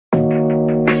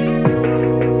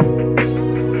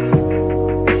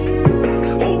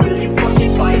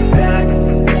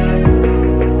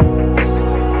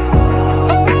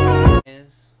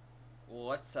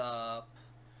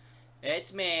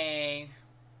It's me.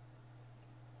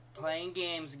 Playing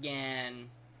games again.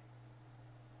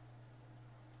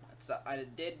 I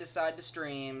did decide to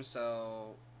stream,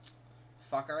 so...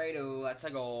 Fuckery do, let's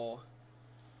go.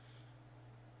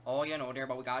 Oh, you know there,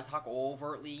 but we gotta talk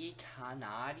overtly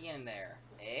Canadian there.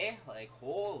 Eh? Like,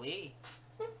 holy.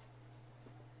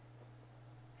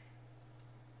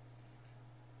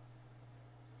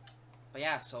 But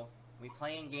yeah, so, we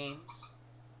playing games.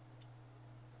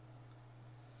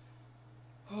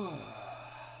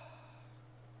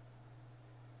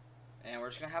 And we're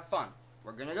just gonna have fun.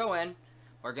 We're gonna go in,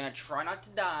 we're gonna try not to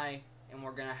die, and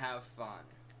we're gonna have fun.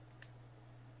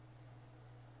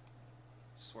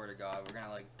 Swear to God, we're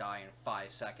gonna like die in 5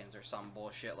 seconds or some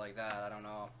bullshit like that. I don't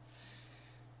know.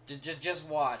 Just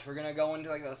watch. We're gonna go into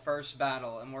like the first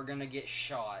battle, and we're gonna get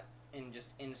shot and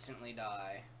just instantly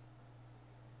die.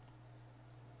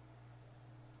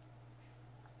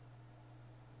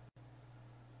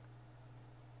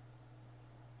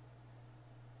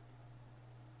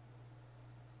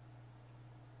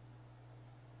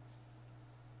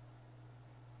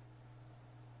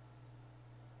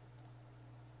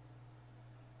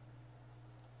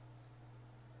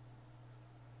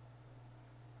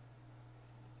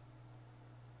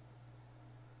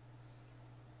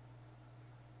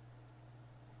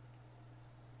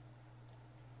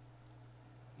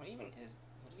 What even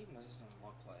does this thing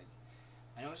look like?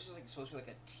 I know it's just like supposed to be like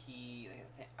a T. Like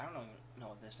a thing. I don't even know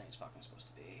what this thing is fucking supposed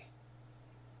to be.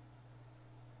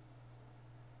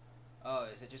 Oh,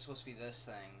 is it just supposed to be this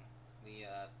thing? The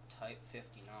Type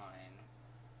 59.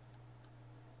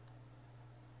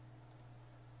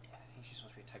 Yeah, I think she's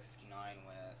supposed to be Type 59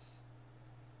 with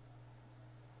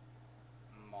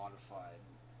modified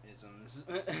isms.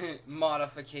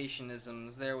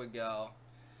 Modificationisms. There we go.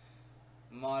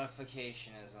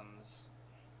 Modificationisms.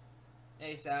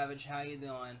 Hey Savage, how you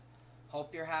doing?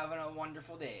 Hope you're having a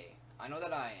wonderful day. I know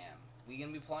that I am. We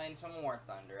gonna be playing some War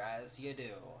Thunder, as you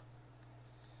do.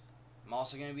 I'm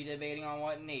also gonna be debating on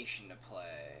what nation to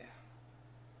play.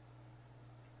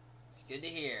 It's good to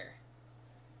hear.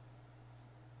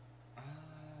 No,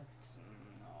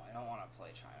 I don't want to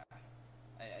play China.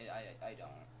 I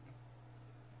don't.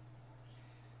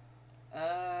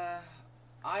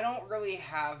 I don't really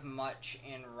have much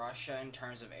in Russia in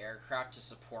terms of aircraft to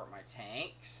support my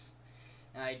tanks.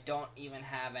 And I don't even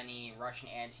have any Russian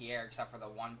anti-air except for the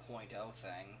 1.0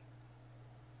 thing.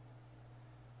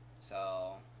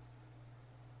 So...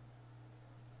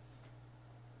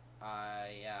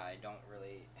 yeah, I don't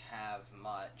really have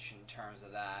much in terms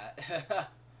of that.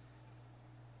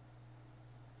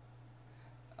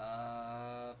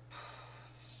 Oh,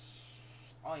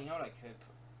 you know what I could...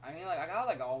 I mean, like, I got,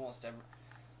 like, almost every...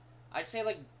 I'd say,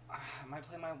 like, I might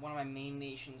play one of my main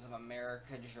nations of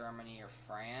America, Germany, or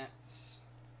France.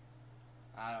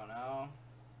 I don't know.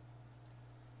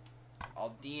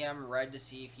 I'll DM Red to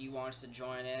see if he wants to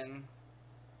join in,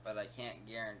 but I can't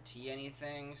guarantee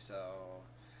anything, so...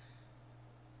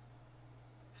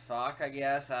 Fuck, I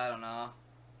guess, I don't know.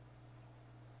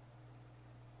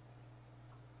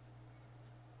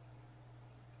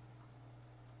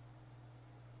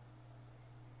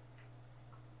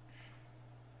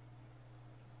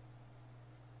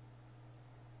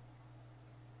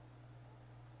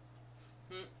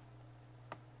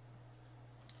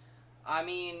 I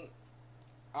mean,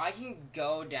 I can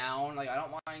go down, like, I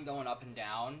don't mind going up and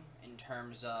down in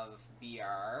terms of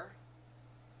BR.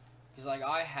 Because, like,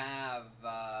 I have,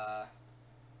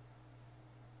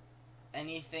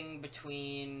 anything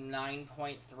between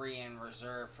 9.3 and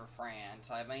reserve for France.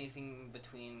 I have anything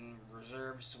between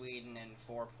reserve Sweden and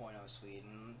 4.0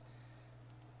 Sweden.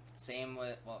 Same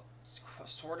with, well,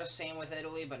 sort of same with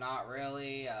Italy, but not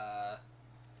really.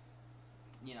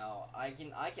 You know, I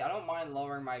don't mind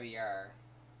lowering my BR.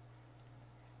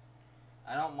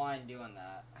 I don't mind doing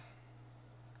that.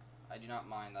 I do not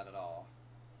mind that at all.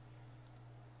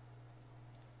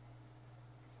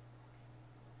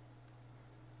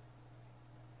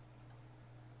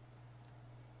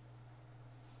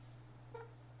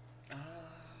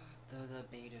 The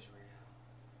debate is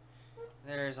real.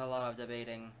 There's a lot of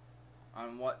debating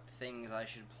on what things I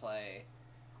should play.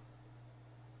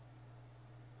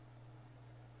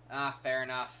 Ah, fair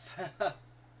enough. Oh,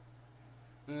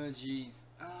 jeez.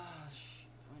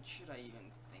 What should I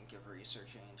even think of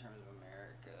researching in terms of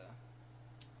America?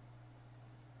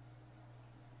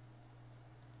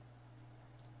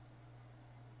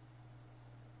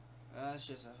 That's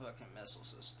just a fucking missile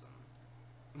system.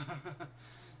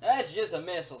 That's just a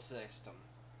missile system.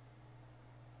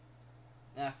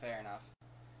 Yeah, fair enough.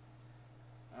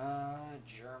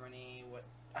 Germany, what...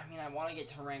 I mean, I want to get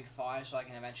to rank 5 so I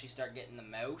can eventually start getting the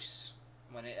mouse.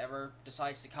 when it ever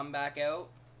decides to come back out.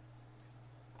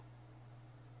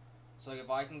 So if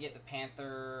I can get the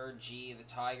Panther G, the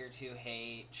Tiger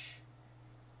 2H,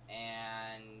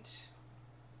 and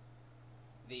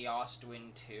the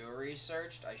Ostwind 2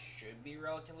 researched, I should be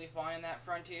relatively fine in that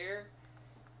frontier.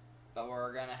 But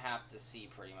we're gonna have to see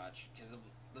pretty much, because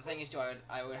the thing is too,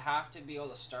 I would have to be able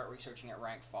to start researching at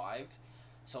rank 5.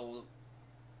 So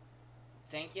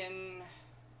thinking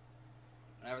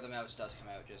whenever the mouse does come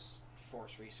out, just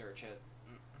force research it.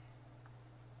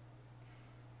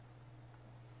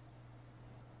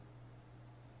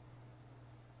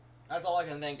 That's all I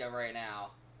can think of right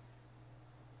now.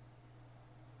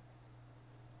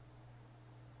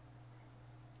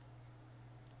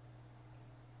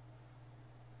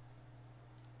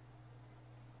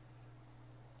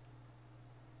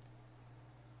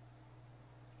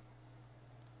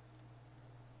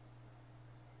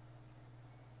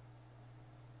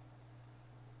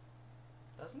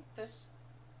 Doesn't this...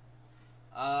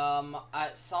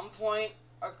 at some point,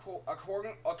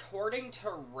 according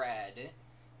to Red,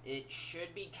 it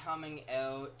should be coming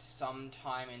out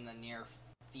sometime in the near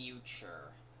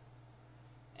future.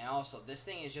 And also, this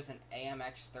thing is just an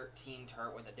AMX-13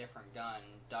 turret with a different gun,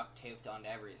 duct taped onto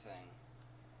everything.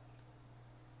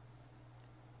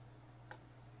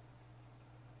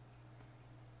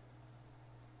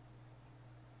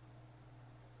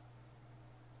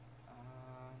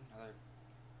 Another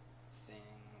thing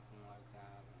looking like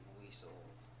that, and weasel.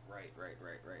 Right.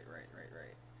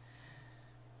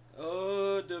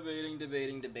 Oh, debating.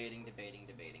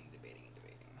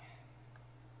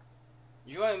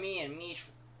 Join me and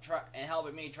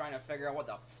helping me trying to figure out what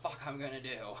the fuck I'm gonna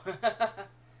do.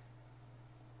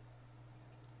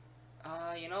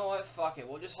 You know what? Fuck it.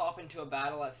 We'll just hop into a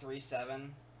battle at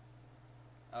 3-7.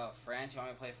 Oh, France? You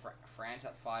want me to play France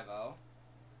at 5-0?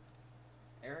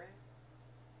 Area?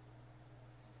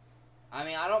 I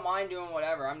mean, I don't mind doing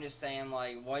whatever. I'm just saying,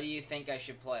 like, what do you think I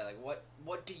should play? Like,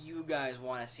 what do you guys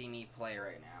want to see me play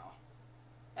right now?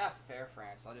 Yeah, fair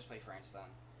France. I'll just play France then.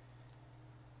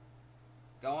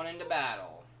 Going into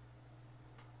battle.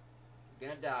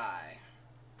 Gonna die.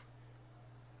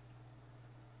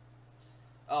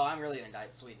 Oh, I'm really gonna die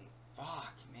at Sweden.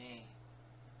 Fuck me.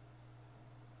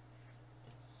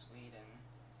 It's Sweden.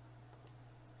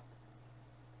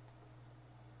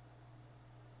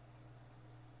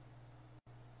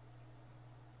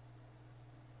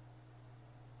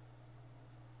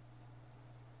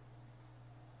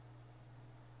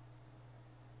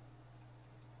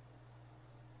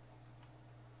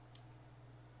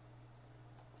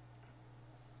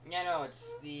 Yeah, no,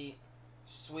 it's the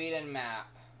Sweden map.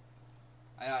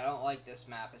 I don't like this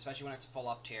map, especially when it's full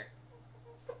up tier.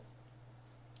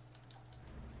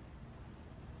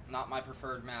 Not my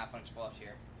preferred map when it's full up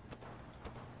tier.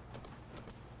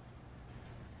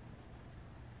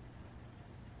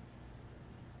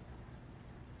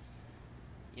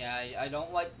 Yeah, I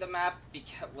don't like the map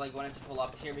because, like, when it's full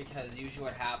up tier, because usually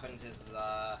what happens is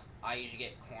I usually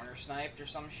get corner sniped or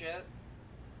some shit.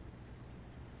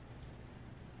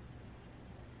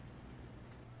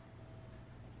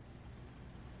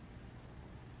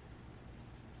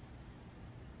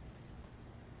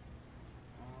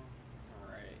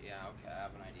 Alright, yeah, okay, I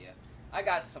have an idea. I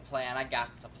got a plan.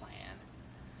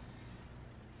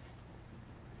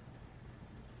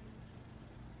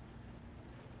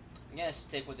 I'm gonna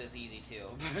stick with this easy 2.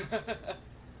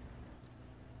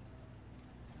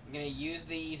 I'm gonna use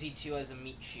the easy 2 as a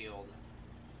meat shield.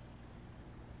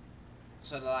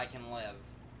 So that I can live.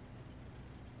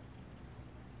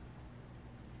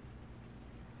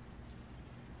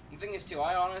 The thing is, too,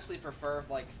 I honestly prefer,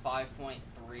 like,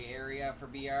 5.3 area for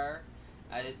BR.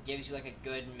 It gives you, like, a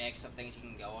good mix of things you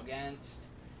can go against.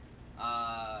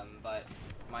 But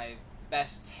my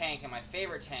best tank and my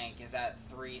favorite tank is at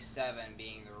 3-7,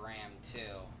 being the Ram 2.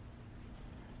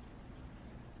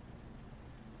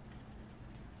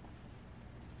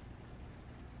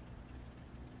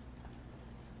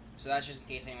 So that's just in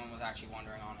case anyone was actually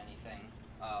wondering on anything.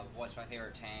 What's my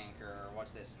favorite tank, or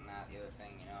what's this and that, the other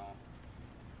thing, you know.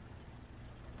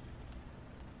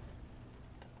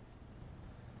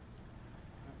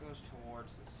 It goes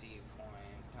towards the sea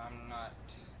point. I'm not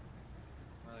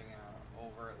really gonna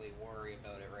overtly worry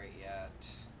about it right yet.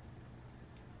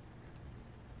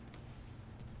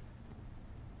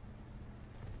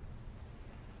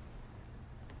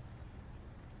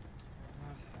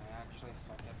 Okay, actually,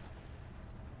 fuck it.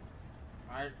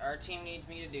 Our team needs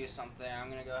me to do something. I'm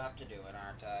gonna go have to do it,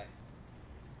 aren't I?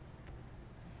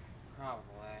 Probably.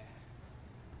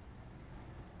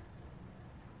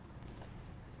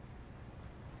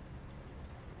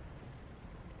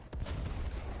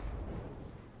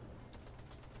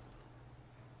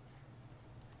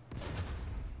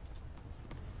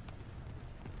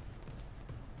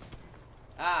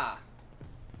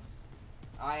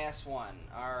 IS-1.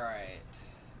 Alright.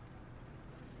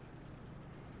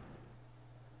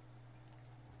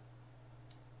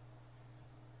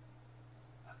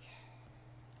 Okay.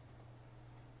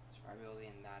 Survivability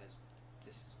and that is...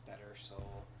 This is better, so...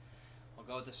 We'll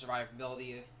go with the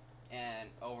survivability and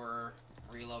over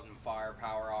reload and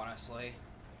firepower, honestly.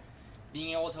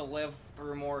 Being able to live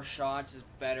through more shots is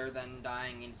better than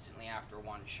dying instantly after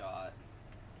one shot.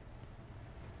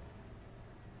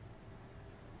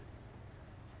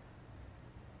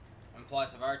 And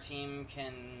plus, if our team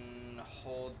can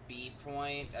hold B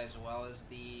point as well as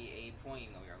the A point,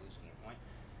 even though we are losing A point,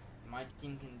 my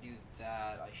team can do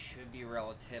that, I should be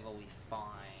relatively fine.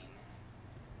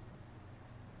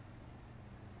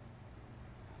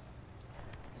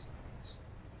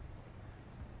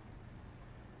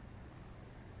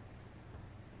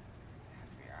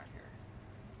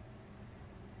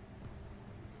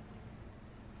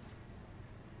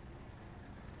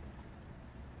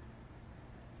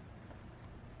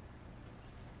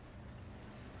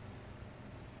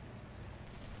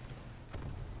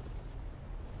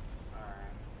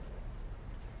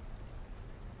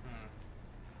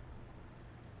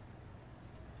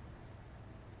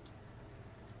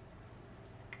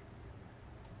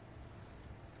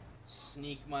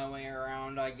 Sneak my way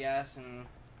around, I guess, and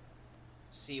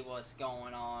see what's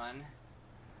going on.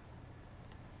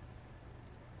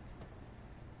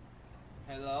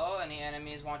 Hello, any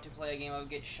enemies want to play a game of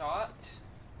get shot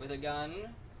with a gun?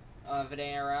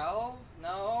 VRL?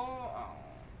 No? Oh.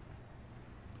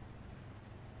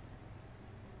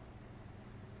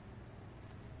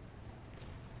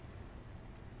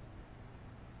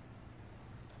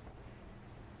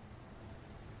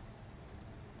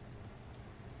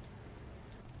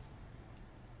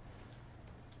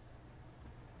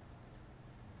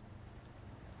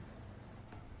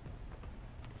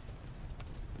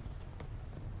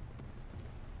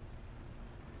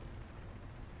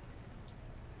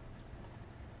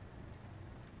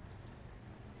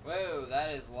 Whoa,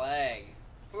 that is lag.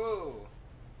 Whew.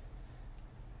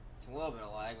 It's a little bit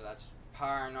of lag, but that's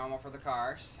paranormal for the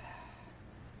cars.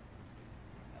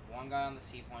 Have one guy on the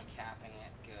C point capping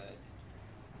it. Good.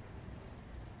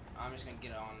 I'm just gonna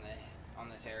get on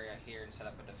this area here and set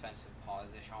up a defensive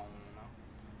position.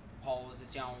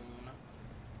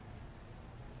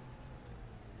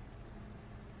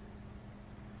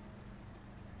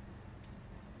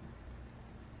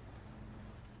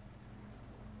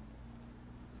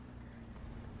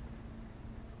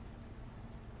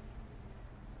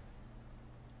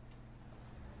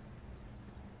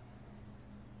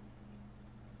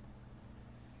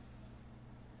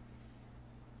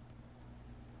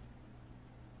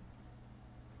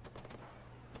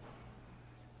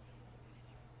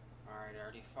 Alright,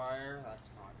 already fire. That's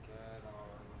not good.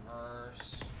 I'll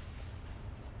reverse.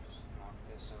 Just knock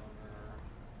this over.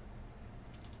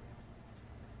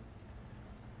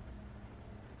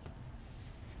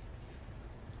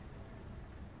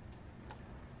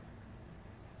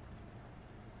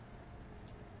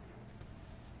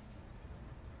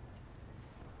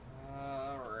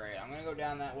 Alright, I'm gonna go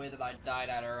down that way that I died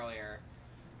at earlier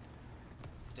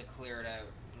to clear it out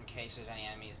in case there's any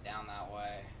enemies down that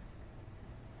way.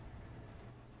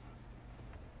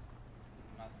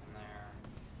 Nothing there.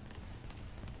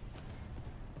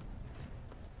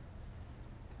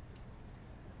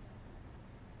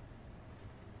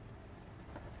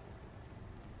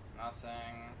 Nothing.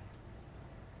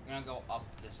 I'm gonna go up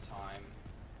this time.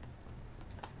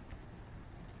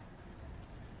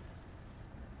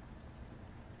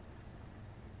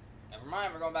 Never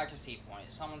mind, we're going back to C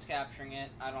point. Someone's capturing it.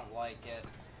 I don't like it.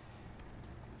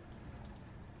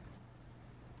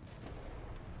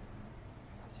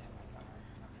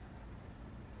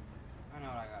 I know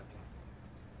what I gotta do.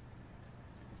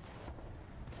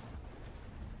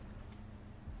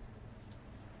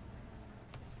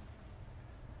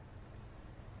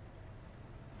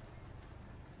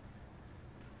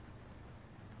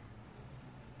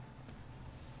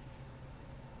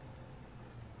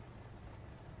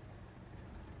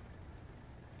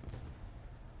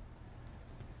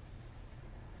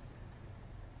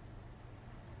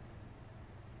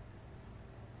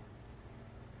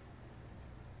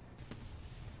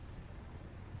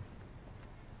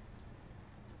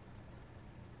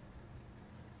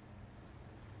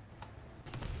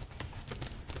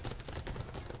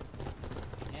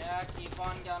 Yeah, keep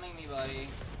on gunning me, buddy.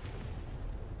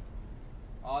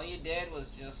 All you did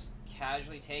was just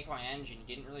casually take my engine.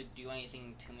 You didn't really do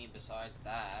anything to me besides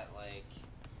that, like...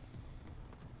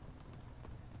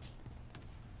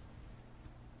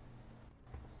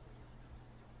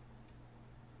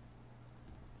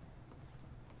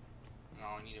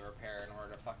 Oh, I need to repair in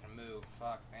order to fucking move.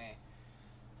 Fuck me.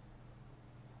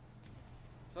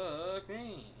 Fuck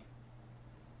me.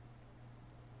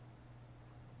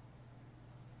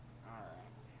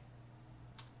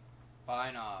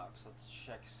 Alright. Binox. Let's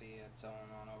check, see what's going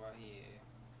on over here.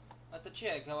 Let's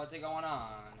check what's going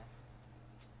on.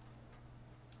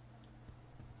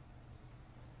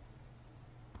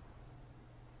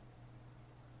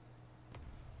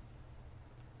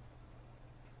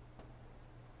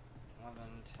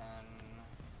 Ten,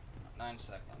 9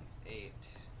 seconds, 8.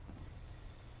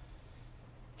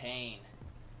 Pain.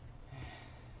 I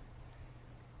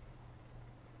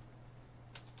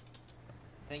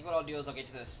think what I'll do is I'll get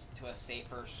to this to a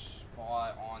safer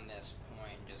spot on this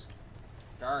point and just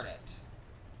guard it.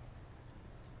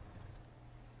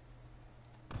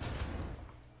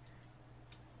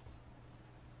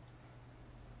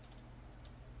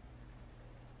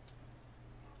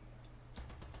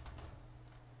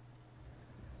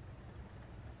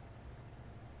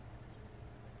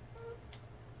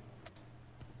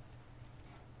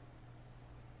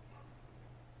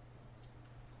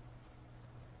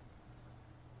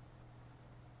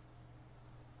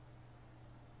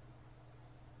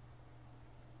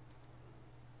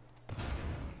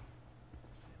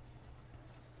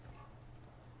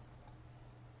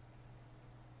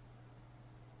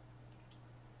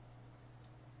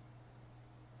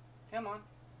 Come on.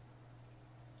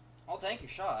 I'll take your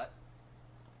shot.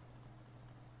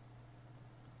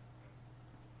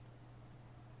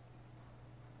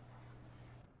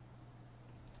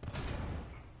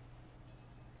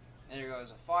 There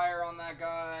goes a fire on that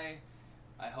guy.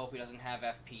 I hope he doesn't have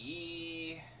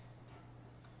FPE.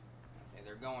 Okay,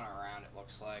 they're going around, it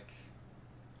looks like.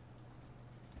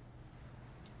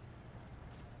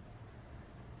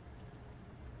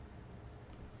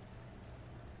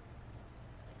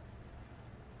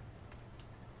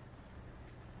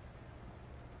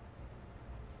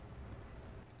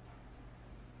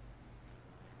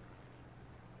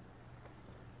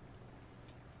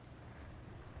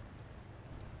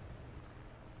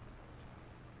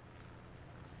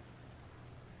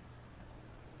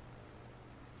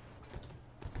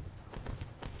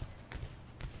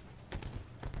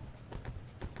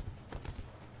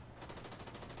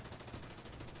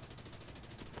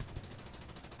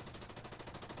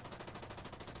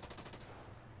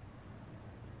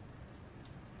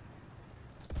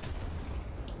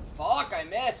 Fuck, I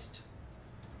missed!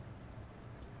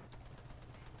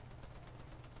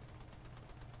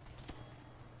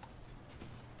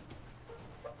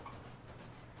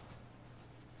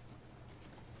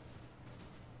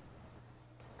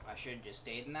 I should have just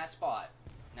stayed in that spot.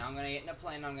 Now I'm gonna get in a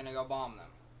plane and I'm gonna go bomb them.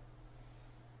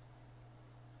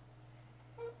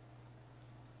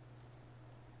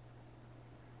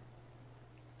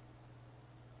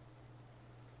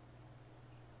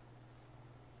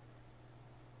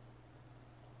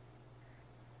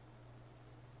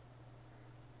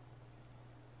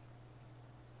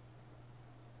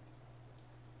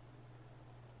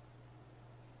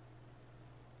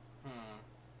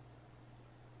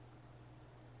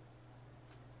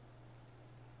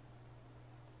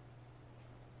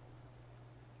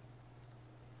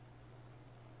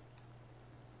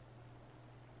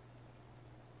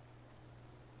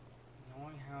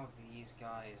 Knowing how these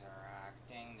guys are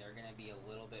acting, they're gonna be a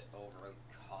little bit overly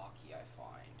cocky, I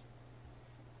find.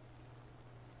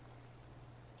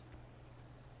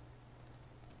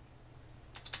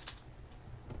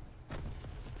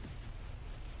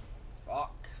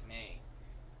 Fuck me.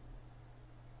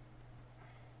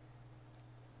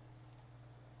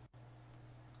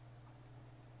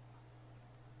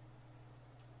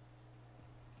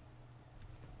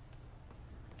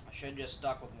 I should have just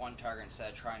stuck with one target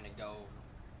instead of trying to go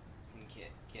and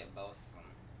get both of them.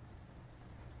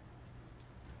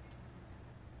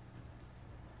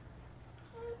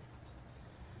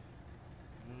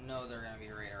 No, they're gonna be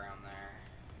right around there.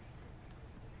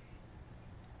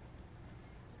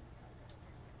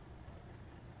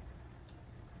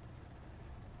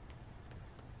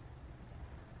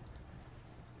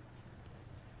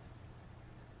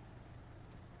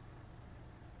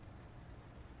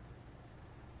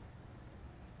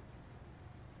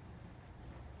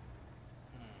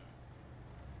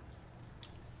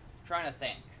 Trying to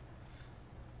think.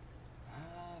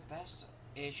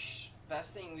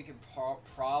 Best thing we could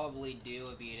probably do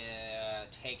would be to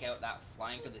take out that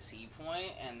flank of the C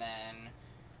point and then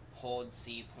hold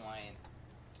C point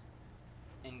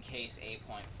in case A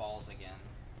point falls again.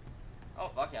 Oh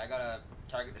fuck yeah, I got a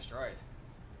target destroyed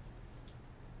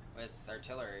with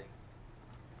artillery.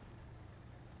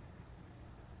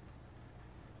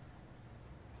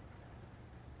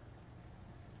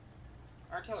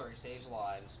 Artillery saves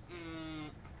lives.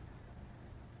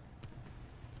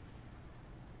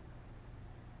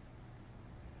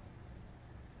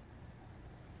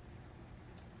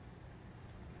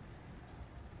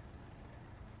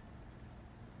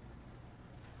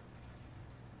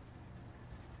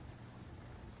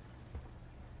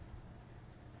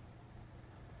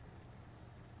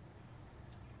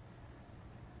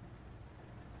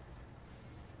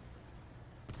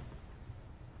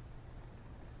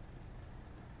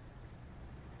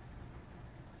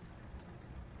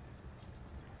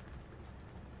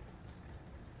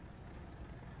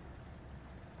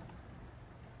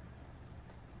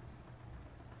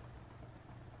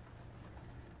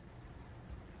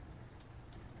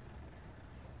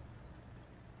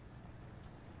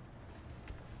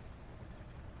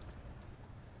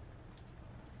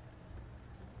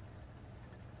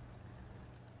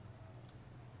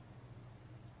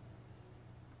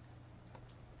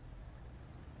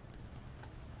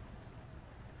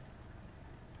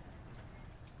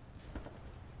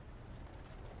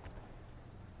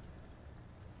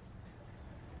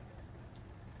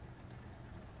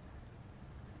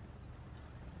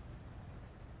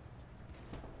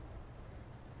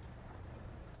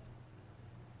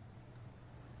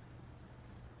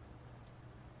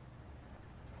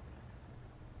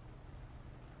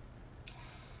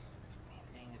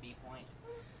 Getting the B point.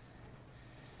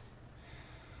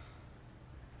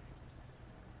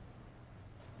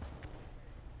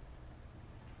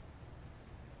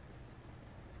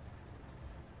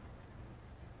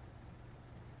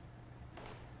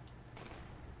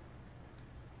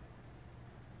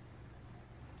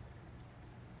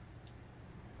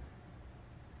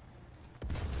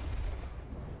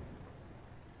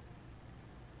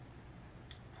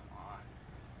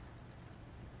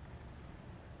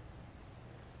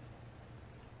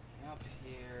 Up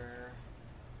here.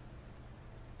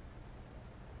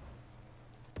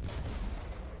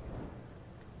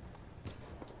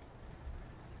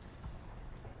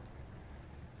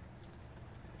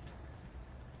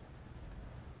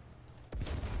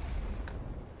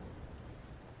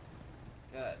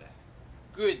 Good.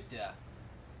 Good.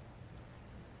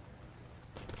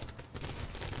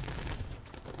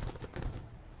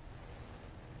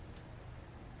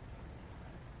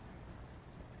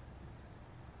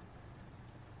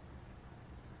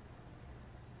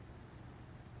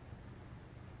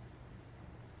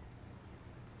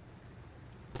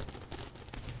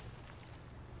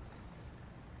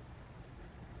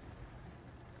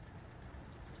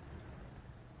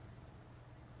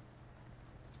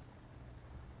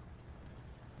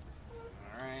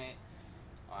 Alright.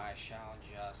 I shall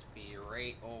just be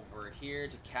right over here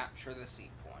to capture the sea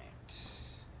point.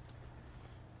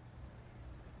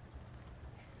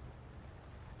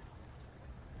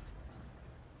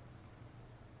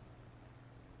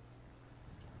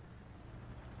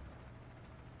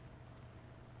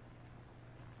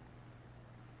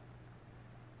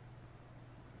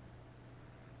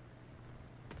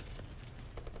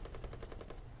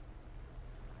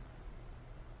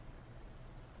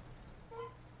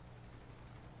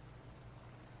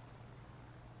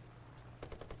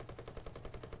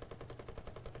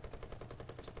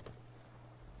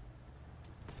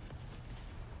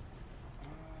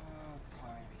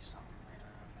 Probably be something right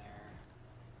around there.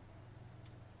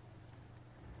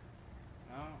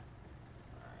 No?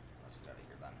 Alright, let's get out of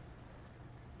here then.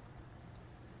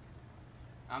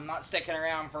 I'm not sticking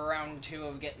around for round 2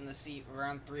 of getting the sea,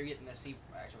 round 3 getting the sea,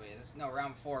 actually, no,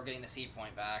 round 4 getting the sea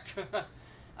point back.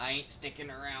 I ain't sticking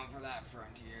around for that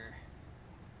frontier.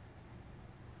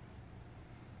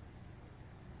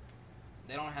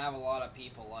 They don't have a lot of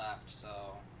people left,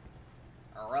 so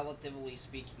relatively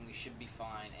speaking, we should be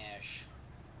fine-ish.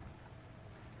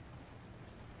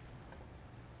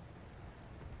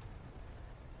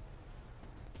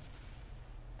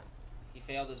 He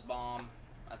failed his bomb.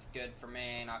 That's good for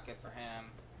me, not good for him.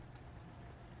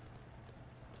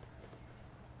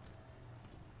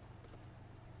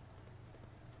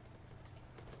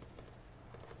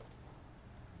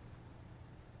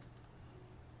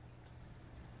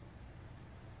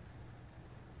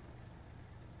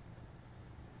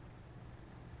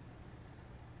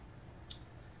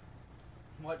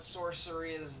 What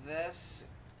sorcery is this?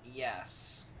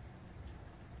 Yes.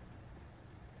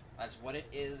 That's what it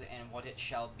is and what it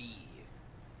shall be.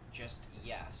 Just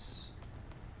yes.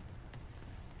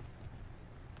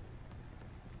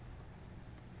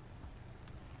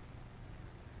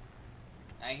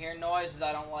 I hear noises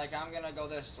I don't like. I'm gonna go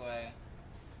this way.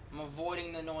 I'm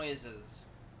avoiding the noises.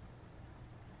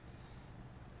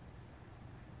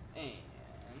 And...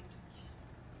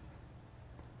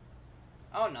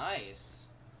 oh, nice.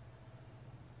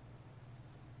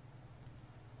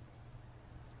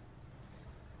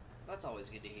 that's always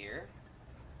good to hear.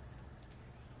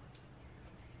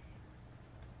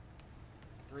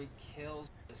 3 kills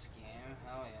this game,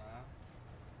 hell yeah.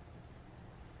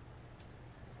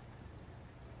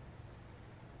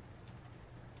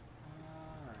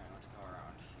 Alright, let's go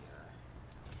around here.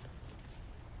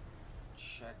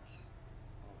 Check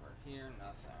over here,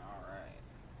 nothing, alright.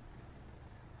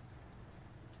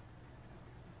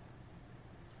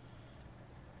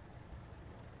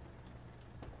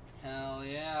 Hell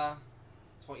yeah.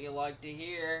 It's what you like to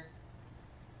hear.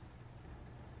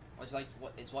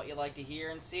 It's what you like to hear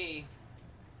and see.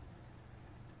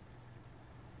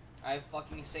 I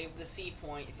fucking saved the C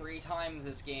point 3 times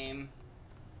this game.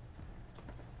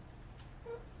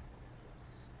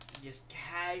 Just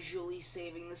casually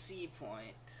saving the C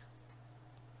point.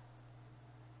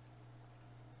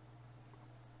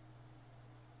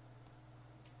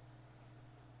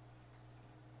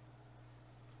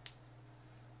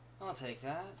 I'll take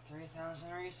that.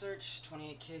 3,000 research,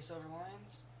 28k silver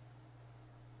lines.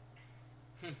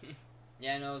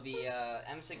 Yeah, no, the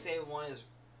M6A1 is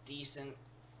decent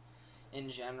in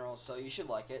general, so you should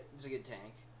like it. It's a good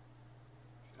tank.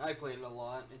 I played it a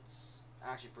lot. It's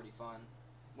actually pretty fun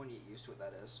when you get used to it,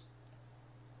 that is.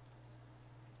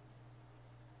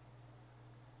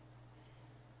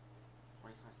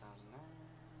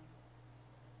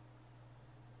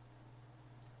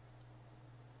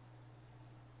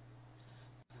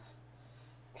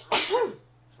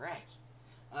 Frick.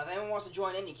 If anyone wants to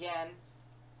join in, you can.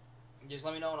 Just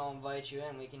let me know and I'll invite you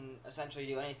in. We can essentially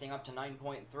do anything up to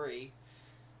 9.3,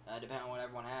 depending on what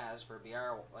everyone has for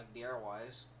BR, like BR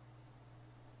wise.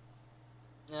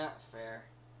 Yeah, fair.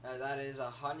 That is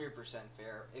 100%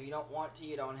 fair. If you don't want to,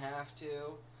 you don't have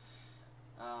to.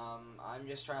 I'm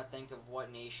just trying to think of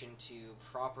what nation to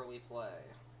properly play.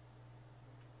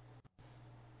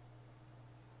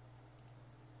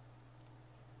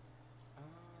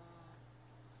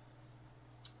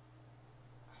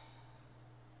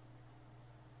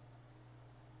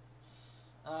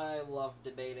 I love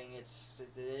debating. It's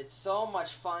so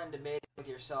much fun debating with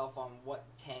yourself on what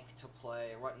tank to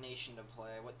play, what nation to play,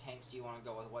 what tanks do you want to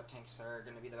go with, what tanks are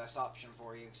going to be the best option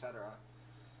for you, etc.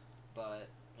 But,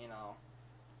 you know,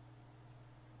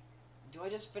 do I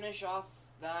just finish off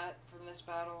that for this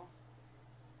battle?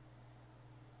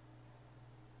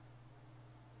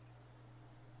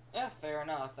 Yeah, fair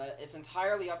enough. It's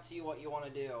entirely up to you what you want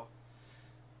to do.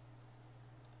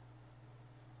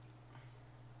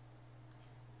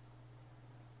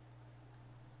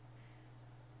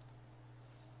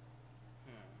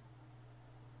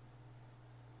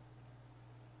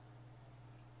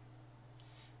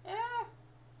 Eh,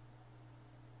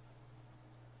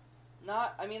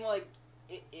 not, I mean, like,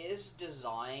 it is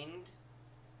designed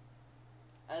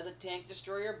as a tank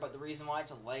destroyer, but the reason why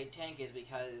it's a light tank is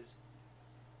because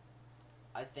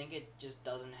I think it just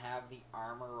doesn't have the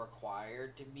armor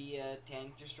required to be a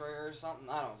tank destroyer or something.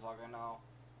 I don't fucking know.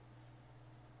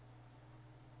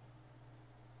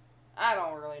 I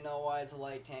don't really know why it's a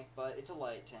light tank, but it's a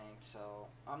light tank, so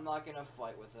I'm not gonna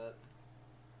fight with it.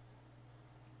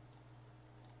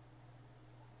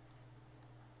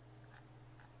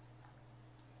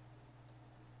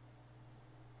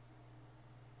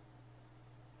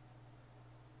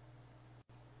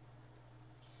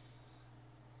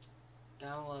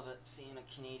 Gotta love it, seeing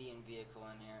a Canadian vehicle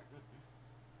in here.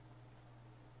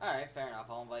 Alright, fair enough,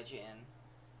 I'll invite you in.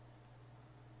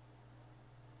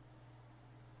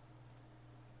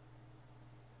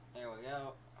 There we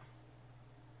go.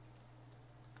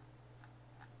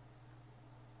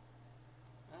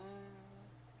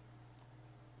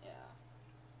 Yeah.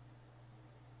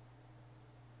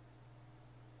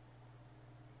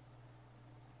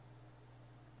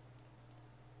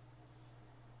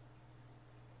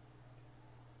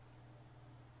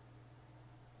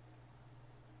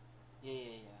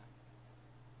 Yeah.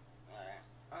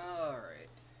 Alright.